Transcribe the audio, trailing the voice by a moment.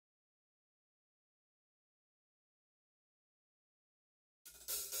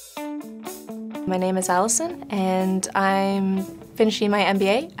My name is Allison, and I'm finishing my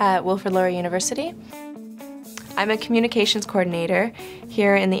MBA at Wilfrid Laurier University. I'm a Communications Co-ordinator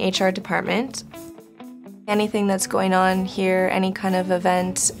here in the HR department. Anything that's going on here, any kind of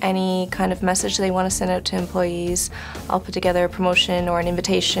event, any kind of message they want to send out to employees, I'll put together a promotion or an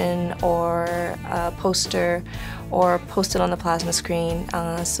invitation or a poster or post it on the plasma screen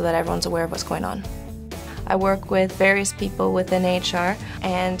so that everyone's aware of what's going on. I work with various people within HR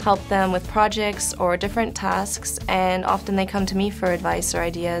and help them with projects or different tasks, and often they come to me for advice or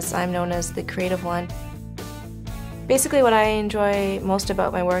ideas. I'm known as the creative one. Basically, what I enjoy most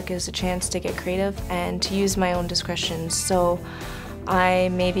about my work is a chance to get creative and to use my own discretion. So I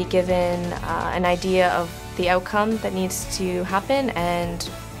may be given an idea of the outcome that needs to happen, and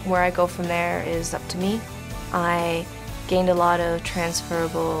where I go from there is up to me. I gained a lot of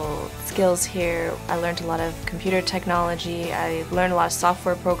transferable skills here. I learned a lot of computer technology. I learned a lot of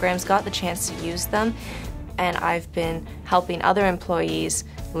software programs, got the chance to use them, and I've been helping other employees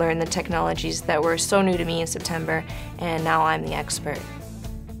learn the technologies that were so new to me in September, and now I'm the expert.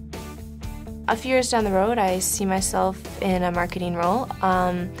 A few years down the road, I see myself in a marketing role.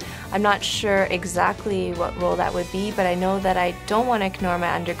 I'm not sure exactly what role that would be, but I know that I don't want to ignore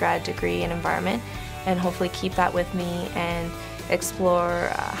my undergrad degree in environment and hopefully keep that with me and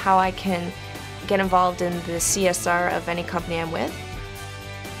explore how I can get involved in the CSR of any company I'm with.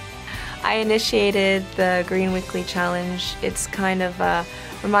 I initiated the Green Weekly Challenge. It's kind of a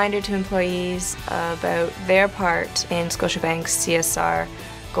reminder to employees about their part in Scotiabank's CSR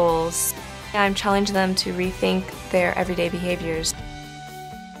goals. I'm challenging them to rethink their everyday behaviors.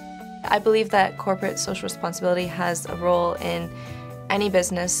 I believe that corporate social responsibility has a role in any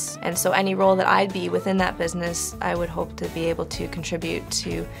business, and so any role that I'd be within that business, I would hope to be able to contribute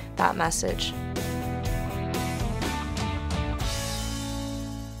to that message.